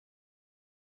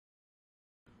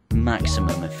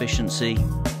maximum efficiency,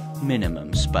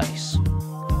 minimum space.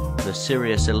 The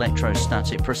Sirius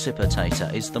Electrostatic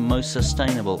Precipitator is the most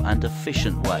sustainable and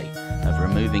efficient way of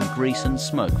removing grease and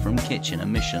smoke from kitchen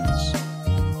emissions.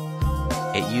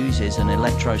 It uses an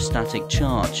electrostatic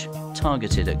charge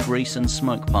targeted at grease and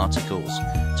smoke particles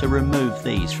to remove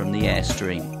these from the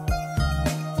airstream.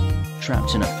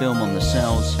 Trapped in a film on the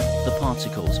cells, the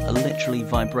particles are literally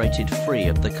vibrated free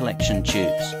of the collection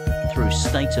tubes through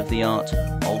state-of-the-art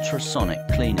ultrasonic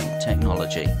cleaning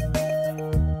technology.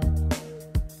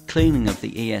 Cleaning of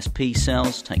the ESP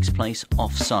cells takes place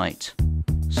off-site,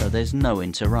 so there's no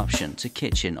interruption to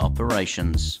kitchen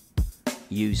operations.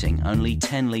 Using only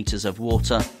 10 litres of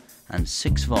water and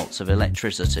 6 volts of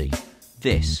electricity,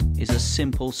 this is a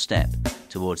simple step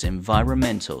towards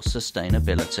environmental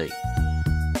sustainability.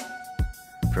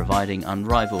 Providing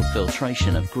unrivaled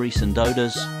filtration of grease and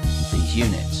odours, these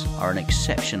units are an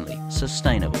exceptionally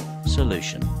sustainable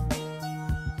solution.